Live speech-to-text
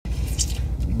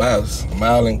Boss,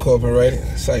 Mile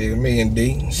Incorporated. Say to me and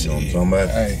D. Shit.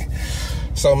 Hey.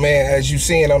 So man, as you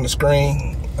seeing on the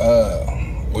screen,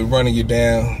 we're running you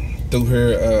down through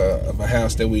here of a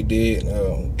house that we did.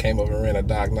 Came over and ran a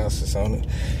diagnosis on it.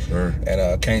 Sure.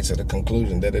 And came to the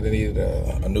conclusion that it needed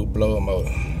a new blower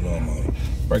motor.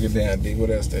 Break it down, D. What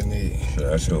else they need?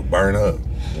 That shit'll burn up.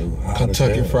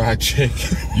 Kentucky Fried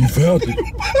Chicken. You felt it?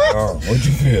 What'd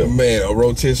you feel? Man, a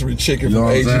rotisserie chicken from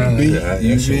H&B.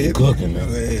 you feel cooking,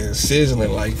 man,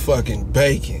 sizzling like fucking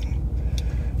bacon.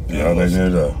 Yeah, they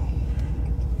need a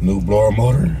new blower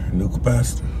motor, new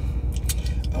capacitor.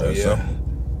 Oh, that's something.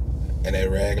 And that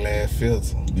raglan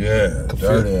filter. Yeah,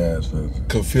 dirty ass filter.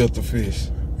 Could filter fish.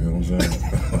 You know what I'm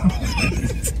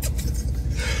saying?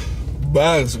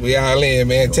 Bugs, we all in,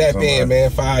 man. Tap in, man.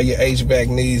 For all your HVAC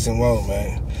needs and want,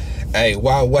 man. Hey,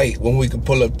 why wait when we can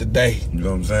pull up today? You know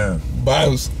what I'm saying?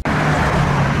 Bugs.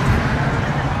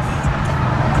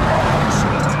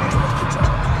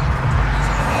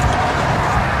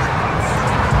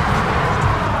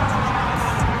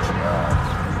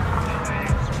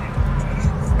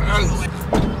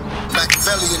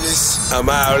 I'm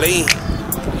Ali.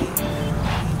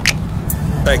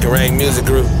 Bangarang Music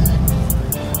Group.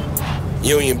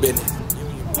 Union business.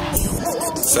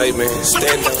 Say man,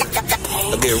 stand up.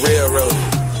 I'll get railroaded.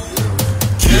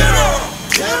 Get up!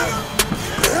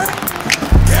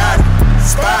 Got it,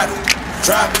 spot it,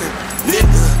 drop it,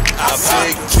 nigga. I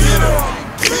said get up,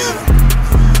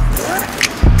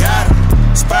 got it,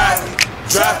 spot it,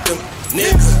 drop them,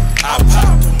 nigga. I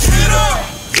pop them. Get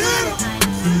up,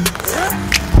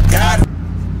 got it.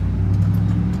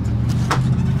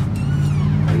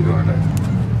 How you doing there?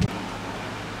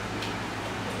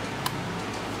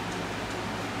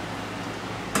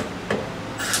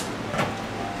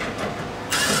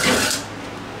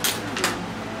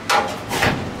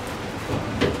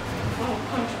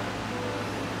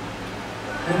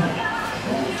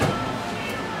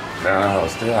 No,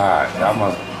 still hot.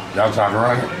 Y'all tried to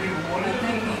run it? I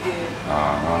think he did.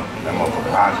 That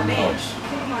motherfucker hot too much.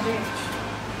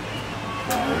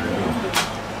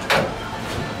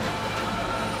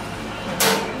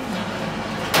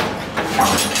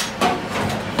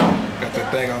 Got that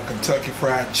thing on Kentucky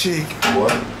Fried Chicken.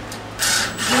 What?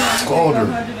 It's colder.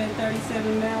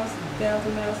 137 miles,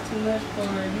 1,000 miles too much for a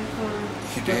Yukon.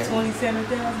 You did.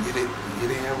 27,000. You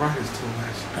didn't write us too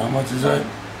much. How much is that?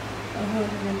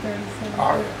 137.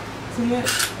 Oh, yeah. Too much?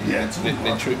 Yeah, too much.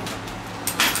 That trip.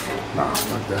 Nah,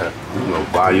 like that. You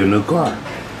gonna buy you a new car.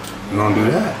 You gonna do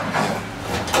that?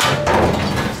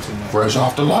 Fresh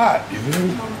off the lot, you feel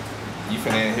me? You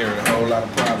finna inherit a whole lot of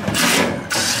problems.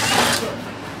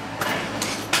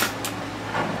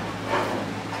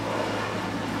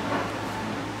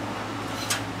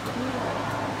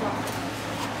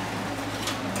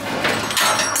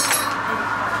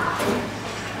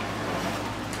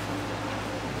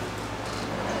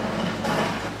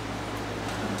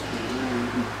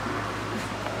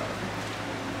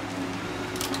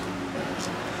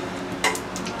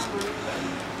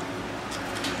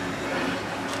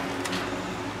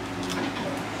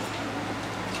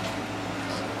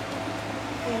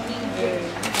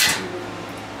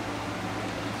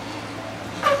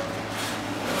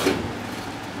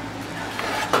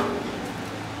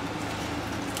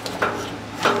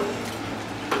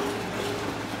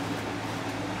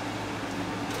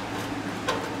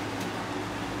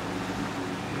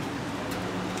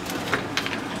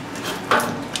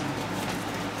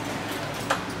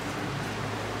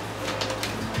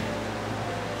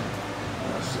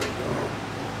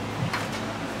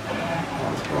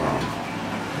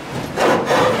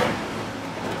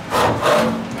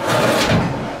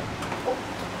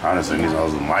 Honestly, these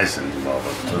hoes with mice in these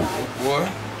motherfuckers too. What?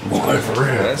 Boy, for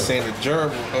real. That's in the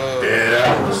gerbil.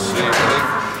 Yeah. Shit,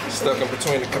 they stuck in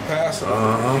between the capacitor.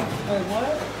 Wait,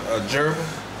 what? A gerbil.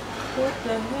 What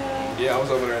the hell? Yeah, I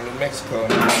was over there in New Mexico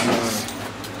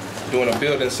and doing a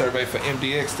building survey for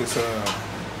MDX, this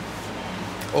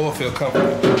oil field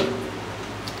company.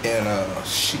 And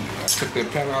shit, I took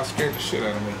that panel out, scared the shit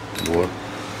out of me. Boy.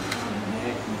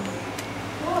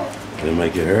 They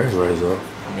make your hair rise up.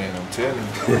 Man, I'm telling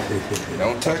you,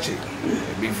 don't touch it.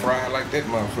 It be fried like that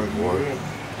motherfucker. Boy.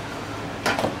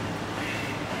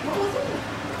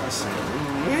 I said,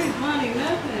 ooh, Money,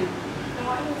 nothing. No,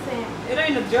 I was saying, It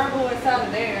ain't a gerbil inside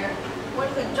of there. what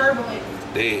is a gerbil?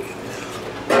 dead. You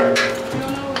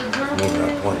don't know what a gerbil Maybe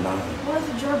is? like 0.9. What is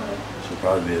a gerbil? Should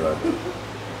probably be like 0.5.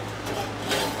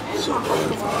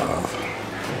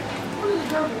 What is a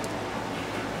gerbil?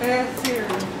 Bad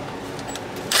cereal.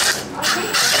 I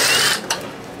think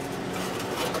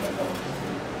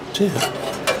Yeah.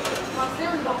 my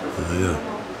cereal don't. Yeah.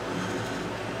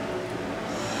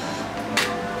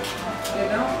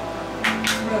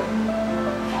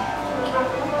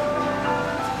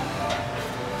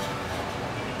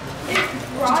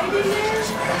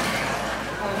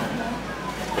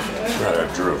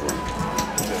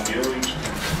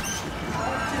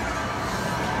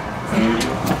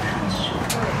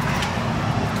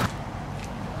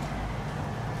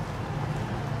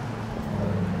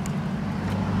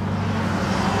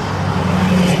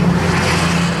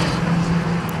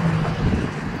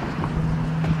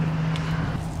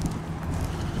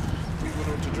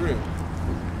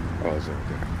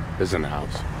 It's in the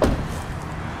house.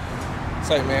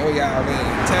 Say, man, we all in.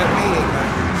 Tap in,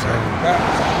 man.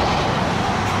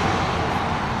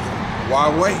 Why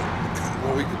wait?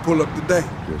 When we can pull up today.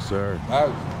 Yes, sir.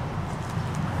 Right.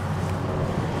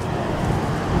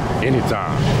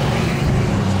 Anytime.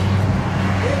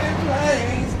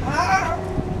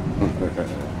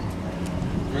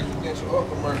 Residential or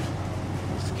commercial?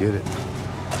 Let's get it.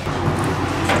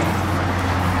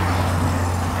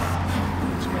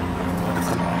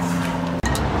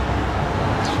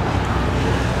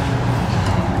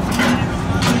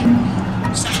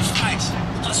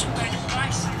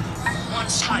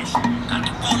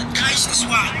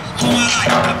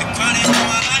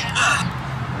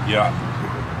 Yeah.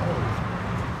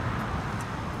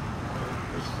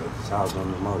 This house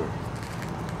on the motor.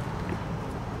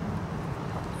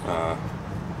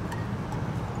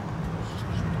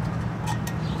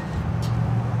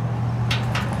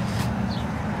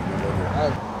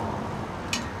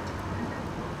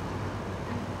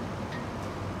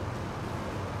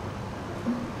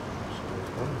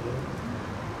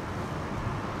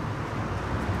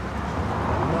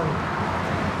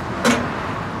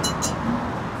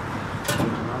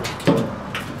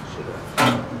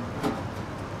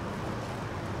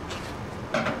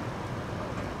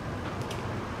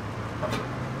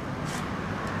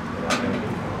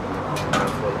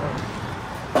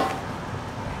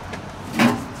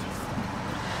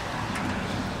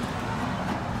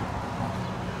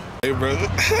 Hey, brother.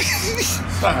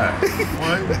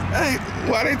 Hey,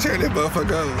 why they turn that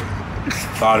motherfucker on?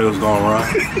 Thought it was gonna run.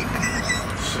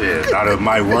 Shit, thought it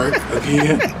might work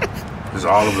again. Just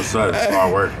all of a sudden it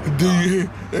started working. Do you hear?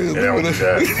 Yeah, don't do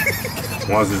that.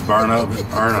 Once it's burn up, man.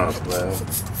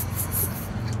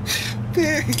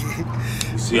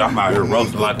 See, I'm out here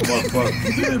roasting like a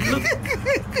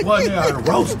motherfucker. What they out here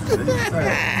roasting?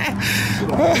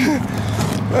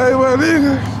 Hey, my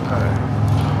nigga.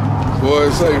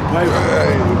 Boy, say, hey,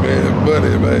 man,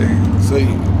 buddy, man. Say,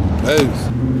 hey.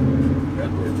 That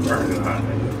bitch burning hot,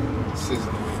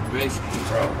 nigga. Basic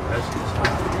Bro, that shit's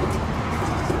hot.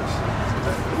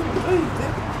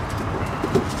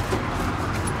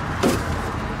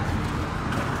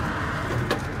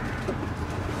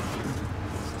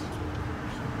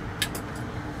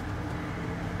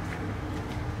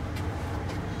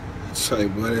 Say,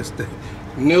 boy, that's the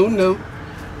no.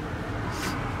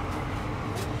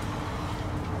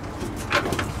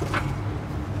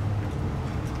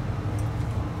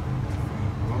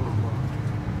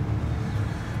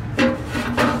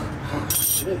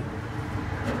 Shit.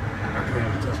 I can't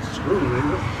even touch the screw,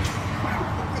 nigga.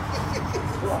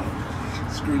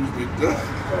 Screws be done.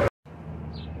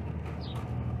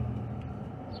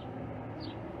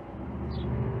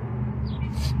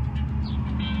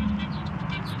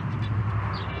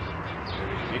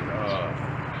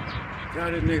 Got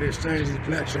this nigga exchange these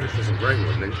black shirts for some gray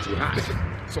ones, nigga. Too hot.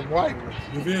 Some white ones.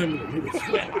 You feel me? Nigga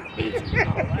sweat like bitch.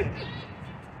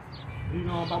 You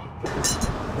know about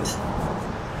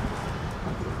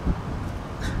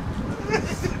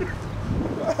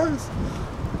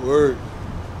Word.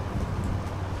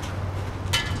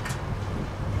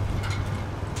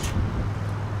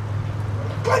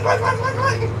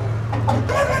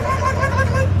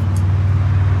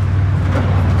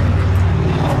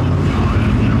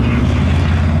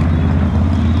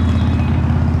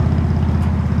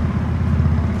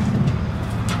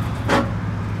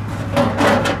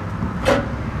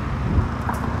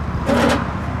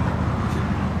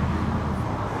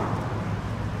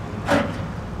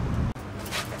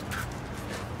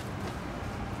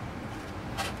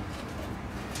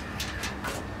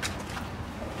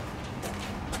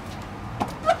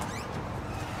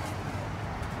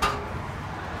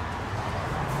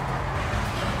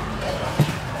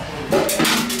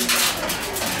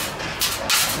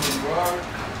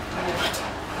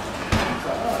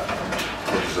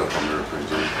 What's up on there,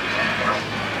 Prince?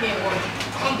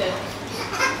 I'm dead.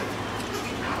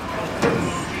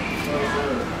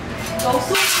 Go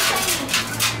soup.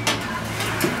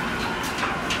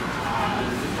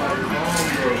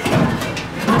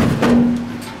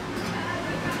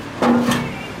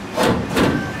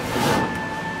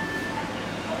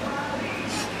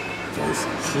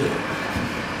 Shit.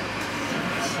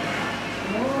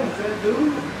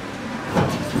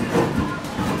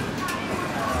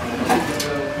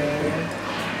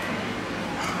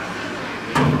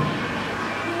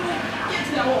 Get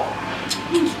to that wall.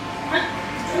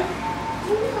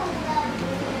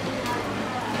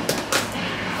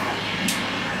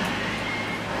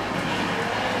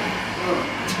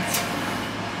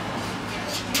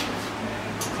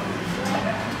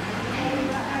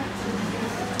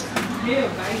 Yeah,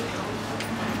 baby.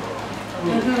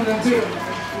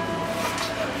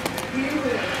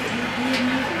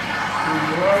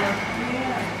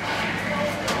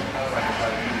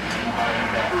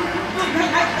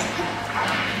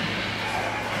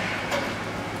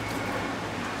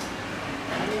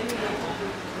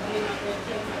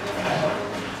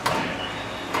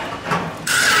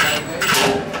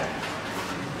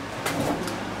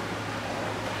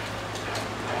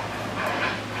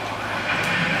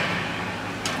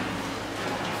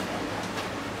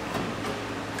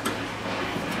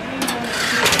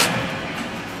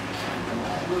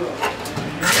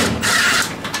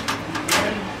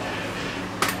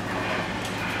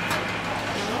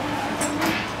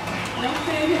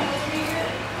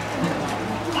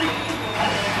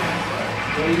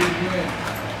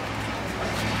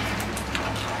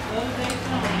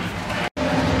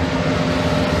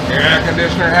 Your air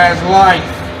conditioner has life.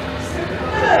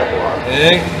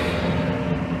 Yeah.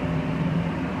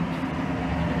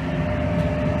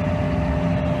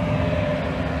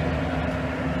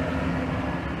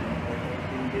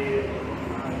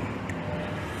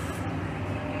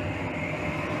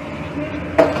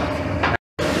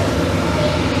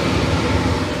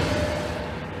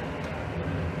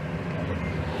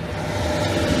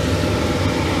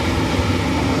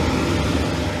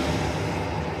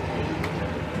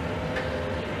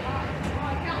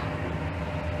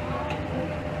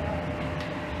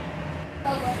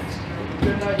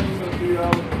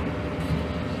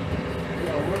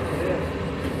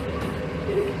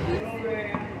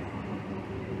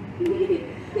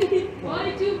 Why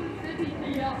did you send me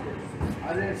 $3?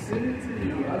 I didn't send it to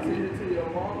you. I sent it to your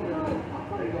mom and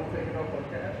they gonna take it off her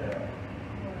cash app.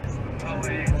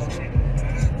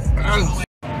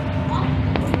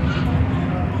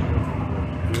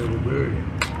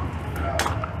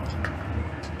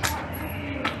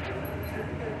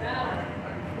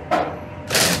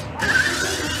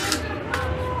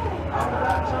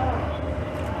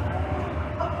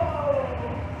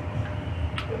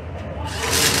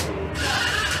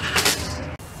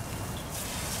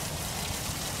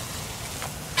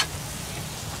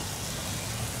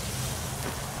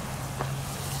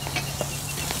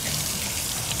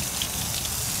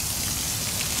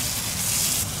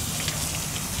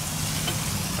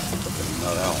 No,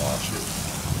 they don't wash it.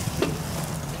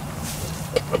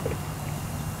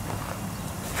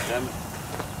 Damn it.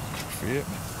 Yep.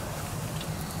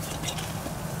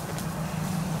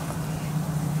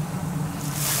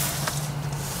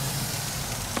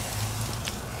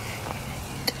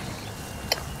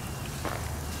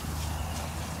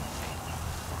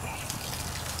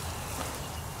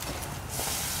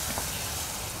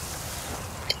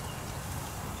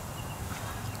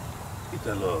 Get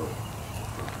that little.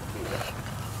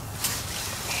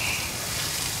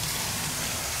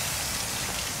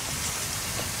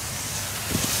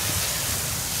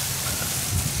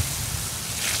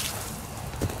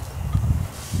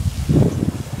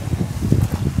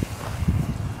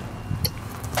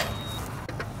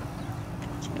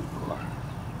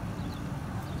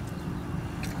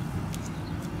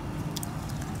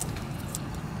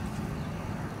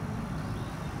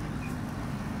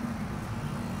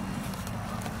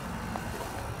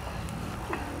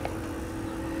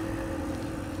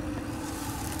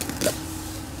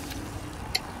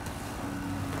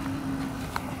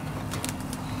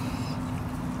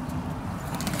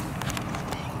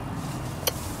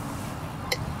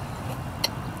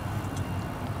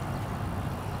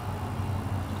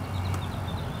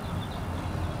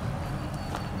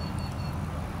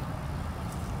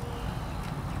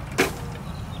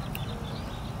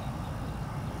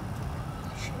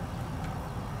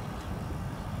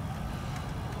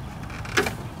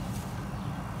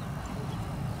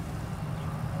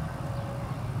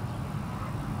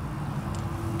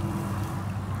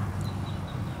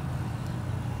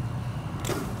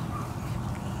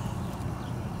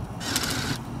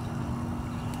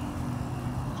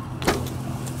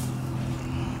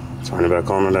 Turn it back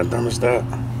on that thermostat.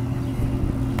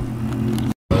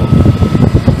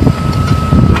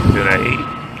 Feel that heat?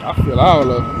 I feel all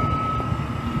of it.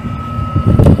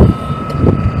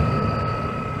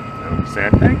 I'm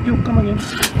saying thank you. Come again.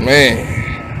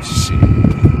 Man, shit.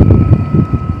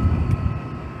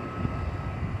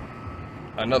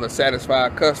 Another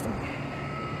satisfied customer.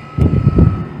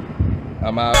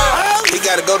 I'm out. He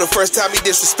gotta go the first time he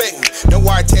disrespect me. Don't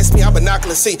worry, test me, I'm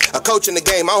binocular see. A coach in the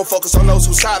game, I don't focus on those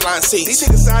who sideline seats. These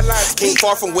niggas sidelines king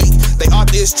far from weak. They all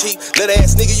this cheap. Little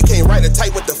ass nigga, you can't write a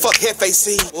type what the fuck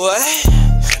FAC. What?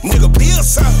 Nigga, build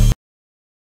something.